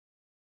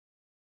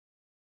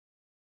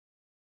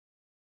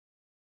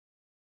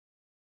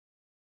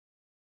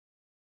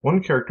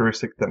One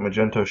characteristic that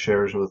Magento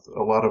shares with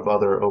a lot of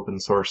other open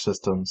source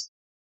systems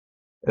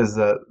is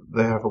that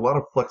they have a lot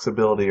of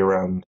flexibility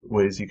around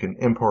ways you can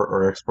import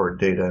or export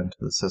data into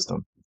the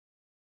system.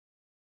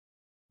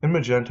 In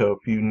Magento,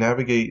 if you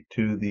navigate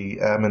to the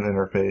admin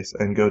interface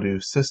and go to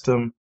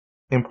System,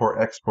 Import,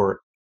 Export,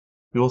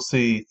 you'll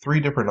see three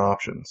different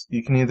options.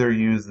 You can either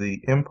use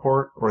the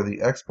import or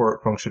the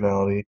export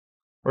functionality,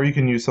 or you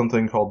can use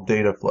something called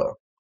Dataflow.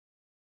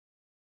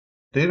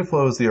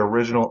 Dataflow is the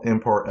original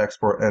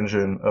import-export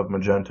engine of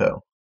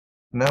Magento.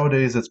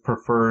 Nowadays, it's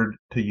preferred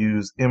to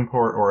use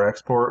import or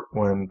export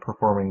when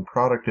performing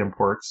product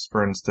imports,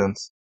 for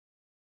instance,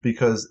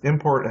 because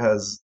import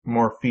has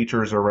more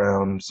features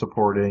around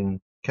supporting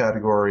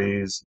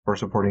categories or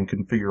supporting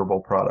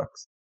configurable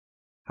products.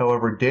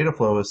 However,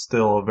 Dataflow is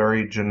still a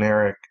very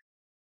generic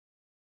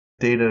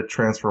data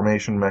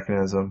transformation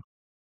mechanism,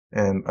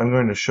 and I'm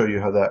going to show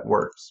you how that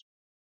works.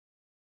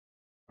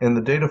 In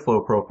the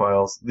Dataflow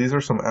profiles, these are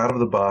some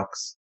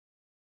out-of-the-box,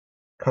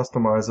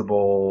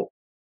 customizable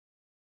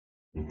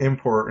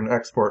import and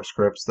export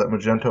scripts that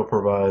Magento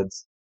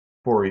provides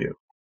for you.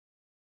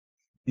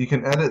 You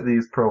can edit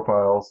these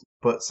profiles,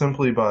 but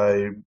simply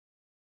by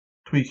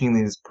tweaking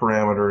these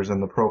parameters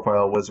in the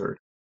profile wizard.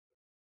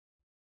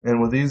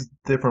 And what these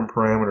different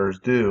parameters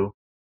do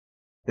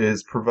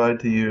is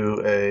provide to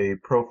you a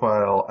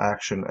profile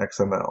action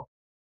XML.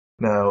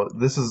 Now,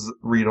 this is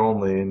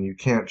read-only, and you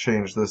can't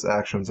change this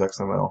actions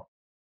XML.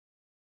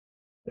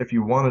 If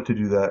you wanted to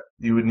do that,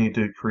 you would need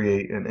to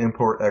create an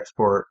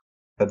import-export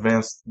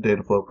advanced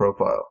Dataflow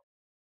profile.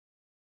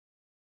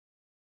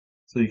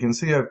 So you can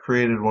see I've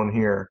created one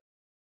here,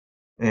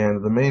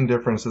 and the main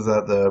difference is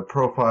that the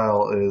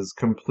profile is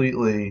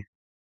completely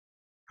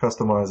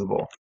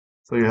customizable.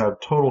 So you have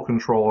total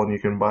control and you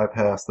can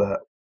bypass that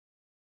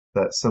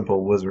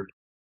simple wizard.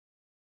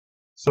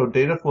 So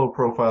Dataflow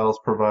profiles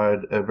provide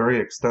a very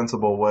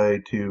extensible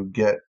way to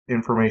get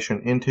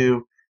information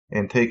into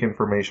and take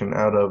information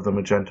out of the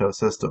Magento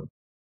system.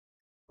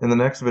 In the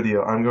next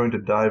video, I'm going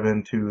to dive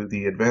into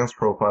the advanced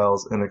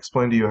profiles and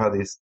explain to you how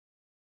these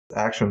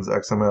actions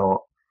XML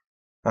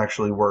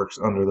actually works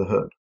under the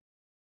hood.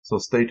 So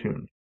stay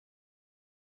tuned.